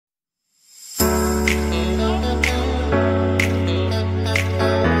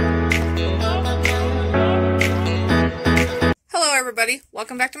everybody,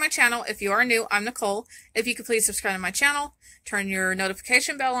 welcome back to my channel. If you are new, I'm Nicole. If you could please subscribe to my channel, turn your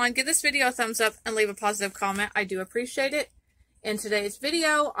notification bell on, give this video a thumbs up, and leave a positive comment. I do appreciate it. In today's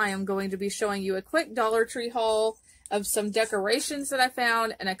video, I am going to be showing you a quick Dollar Tree haul of some decorations that I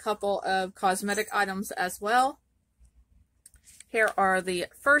found and a couple of cosmetic items as well. Here are the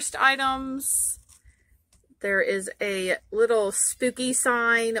first items. There is a little spooky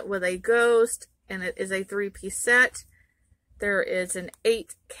sign with a ghost, and it is a 3-piece set. There is an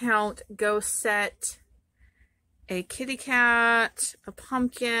 8-count ghost set, a kitty cat, a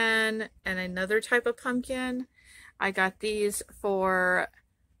pumpkin, and another type of pumpkin. I got these for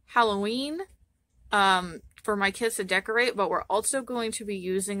Halloween for my kids to decorate, but we're also going to be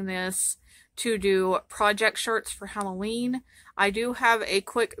using this to do project shirts for Halloween. I do have a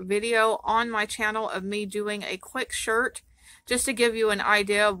quick video on my channel of me doing a quick shirt just to give you an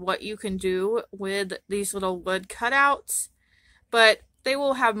idea of what you can do with these little wood cutouts. But they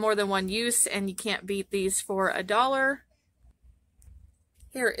will have more than one use, and you can't beat these for $1.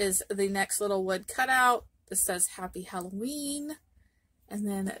 Here is the next little wood cutout. This says Happy Halloween. And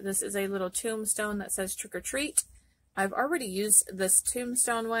then this is a little tombstone that says Trick or Treat. I've already used this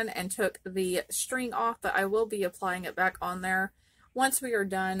tombstone one and took the string off, but I will be applying it back on there once we are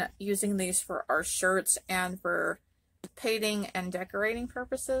done using these for our shirts and for painting and decorating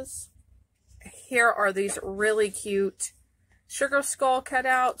purposes. Here are these really cute sugar skull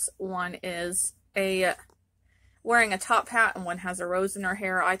cutouts. One is wearing a top hat and one has a rose in her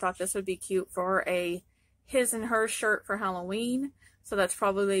hair. I thought this would be cute for a his and her shirt for Halloween. So that's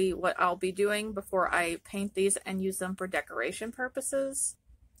probably what I'll be doing before I paint these and use them for decoration purposes.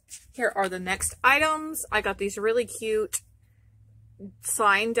 Here are the next items. I got these really cute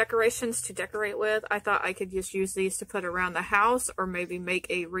sign decorations to decorate with. I thought I could just use these to put around the house or maybe make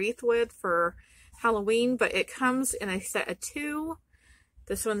a wreath with for Halloween, but it comes in a set of 2.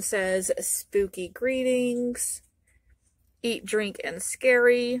 This one says Spooky Greetings, Eat, Drink, and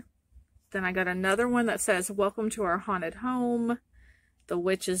Scary. Then I got another one that says Welcome to Our Haunted Home, The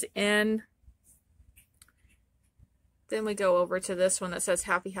Witch is In. Then we go over to this one that says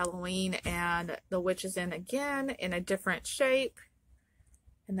Happy Halloween and The Witch is In again in a different shape.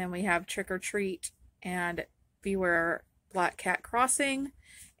 And then we have Trick or Treat and Beware Black Cat Crossing.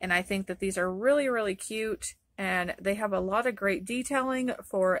 And I think that these are really, really cute. And they have a lot of great detailing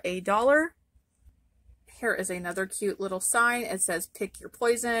for $1. Here is another cute little sign. It says Pick Your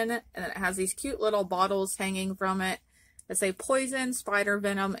Poison. And it has these cute little bottles hanging from it that say Poison, Spider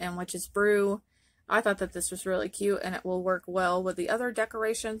Venom, and Witch's Brew. I thought that this was really cute and it will work well with the other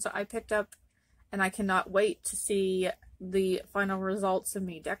decorations that I picked up. And I cannot wait to see the final results of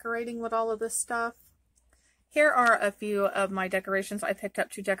me decorating with all of this stuff. Here are a few of my decorations I picked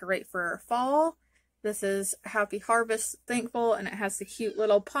up to decorate for fall. This is Happy Harvest Thankful, and it has the cute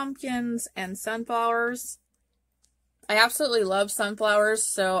little pumpkins and sunflowers. I absolutely love sunflowers,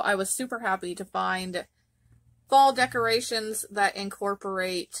 so I was super happy to find fall decorations that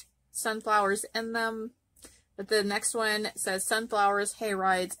incorporate sunflowers in them. But the next one says Sunflowers, Hay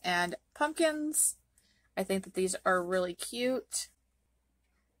Rides, and Pumpkins. I think that these are really cute.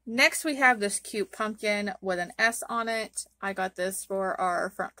 Next, we have this cute pumpkin with an S on it. I got this for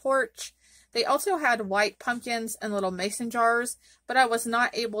our front porch. They also had white pumpkins in little mason jars, but I was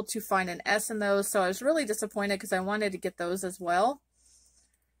not able to find an S in those, so I was really disappointed because I wanted to get those as well.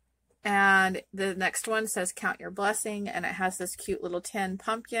 And the next one says Count Your Blessing, and it has this cute little tin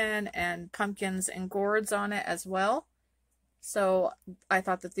pumpkin and pumpkins and gourds on it as well. So I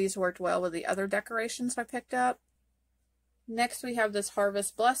thought that these worked well with the other decorations I picked up. Next, we have this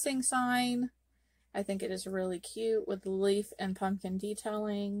Harvest Blessing sign. I think it is really cute with leaf and pumpkin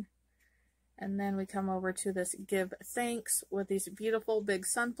detailing. And then we come over to this Give Thanks with these beautiful big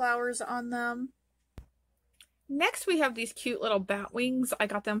sunflowers on them. Next, we have these cute little bat wings. I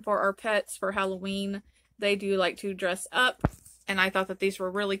got them for our pets for Halloween. They do like to dress up, and I thought that these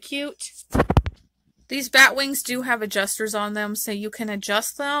were really cute. These bat wings do have adjusters on them, so you can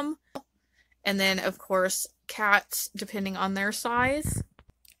adjust them. And then, of course, cats, depending on their size.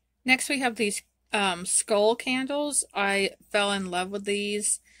 Next, we have these skull candles. I fell in love with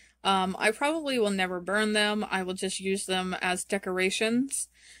these. I probably will never burn them. I will just use them as decorations.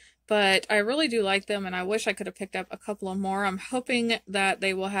 But I really do like them, and I wish I could have picked up a couple of more. I'm hoping that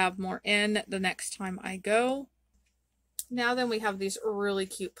they will have more in the next time I go. Now then, we have these really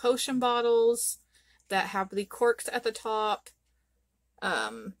cute potion bottles that have the corks at the top.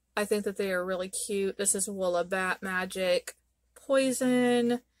 I think that they are really cute. This is Willa Bat Magic,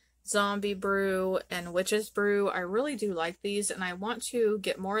 Poison, Zombie Brew, and Witch's Brew. I really do like these, and I want to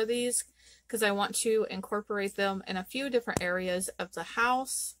get more of these because I want to incorporate them in a few different areas of the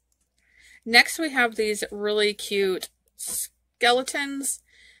house. Next, we have these really cute skeletons.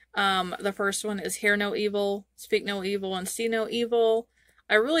 The first one is Hear No Evil, Speak No Evil, and See No Evil.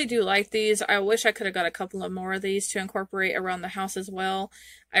 I really do like these. I wish I could have got a couple of more of these to incorporate around the house as well.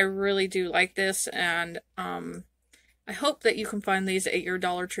 I really do like this, and I hope that you can find these at your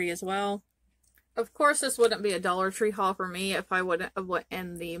Dollar Tree as well. Of course, this wouldn't be a Dollar Tree haul for me if I wouldn't have went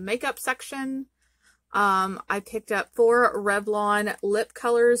in the makeup section. I picked up 4 Revlon lip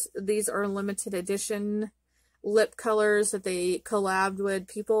colors. These are limited edition lip colors that they collabed with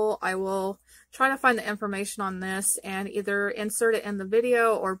people. I will try to find the information on this and either insert it in the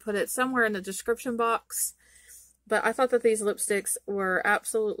video or put it somewhere in the description box. But I thought that these lipsticks were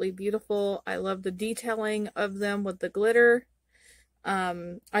absolutely beautiful. I love the detailing of them with the glitter.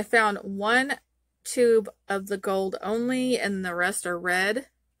 I found 1 tube of the gold only and the rest are red.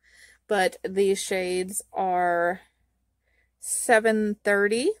 But these shades are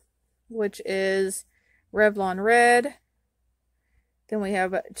 730, which is Revlon Red. Then we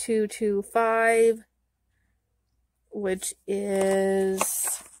have 225, which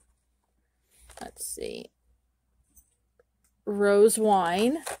is, let's see, Rose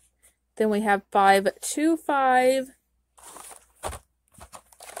Wine. Then we have 525,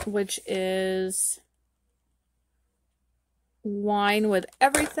 which is Wine with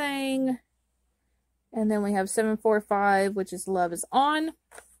Everything. And then we have 745, which is Love Is On.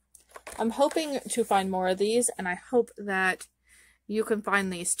 I'm hoping to find more of these, and I hope that you can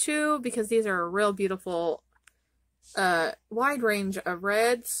find these too, because these are a real beautiful wide range of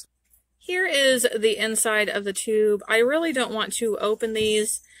reds. Here is the inside of the tube. I really don't want to open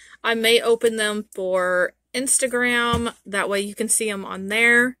these. I may open them for Instagram, that way you can see them on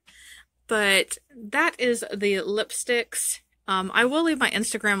there. But that is the lipsticks. I will leave my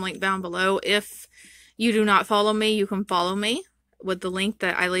Instagram link down below. If you do not follow me, you can follow me with the link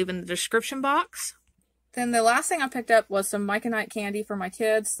that I leave in the description box. Then the last thing I picked up was some Mike and Ike candy for my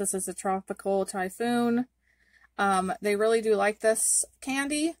kids. This is a Tropical Typhoon. They really do like this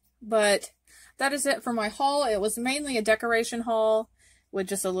candy, but that is it for my haul. It was mainly a decoration haul with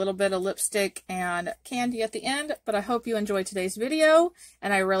just a little bit of lipstick and candy at the end, but I hope you enjoyed today's video,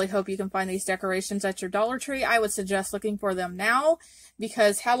 and I really hope you can find these decorations at your Dollar Tree. I would suggest looking for them now,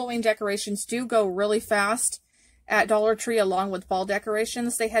 because Halloween decorations do go really fast at Dollar Tree along with fall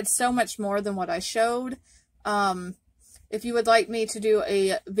decorations. They had so much more than what I showed. If you would like me to do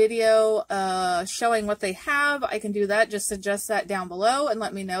a video showing what they have, I can do that. Just suggest that down below and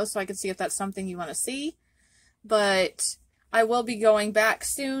let me know so I can see if that's something you want to see. But I will be going back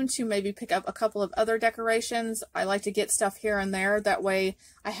soon to maybe pick up a couple of other decorations. I like to get stuff here and there. That way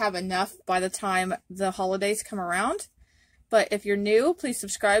I have enough by the time the holidays come around. But if you're new, please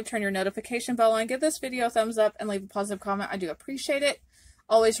subscribe, turn your notification bell on, give this video a thumbs up, and leave a positive comment. I do appreciate it.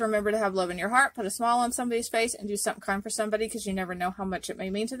 Always remember to have love in your heart, put a smile on somebody's face, and do something kind for somebody, because you never know how much it may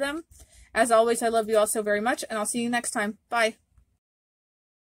mean to them. As always, I love you all so very much, and I'll see you next time. Bye.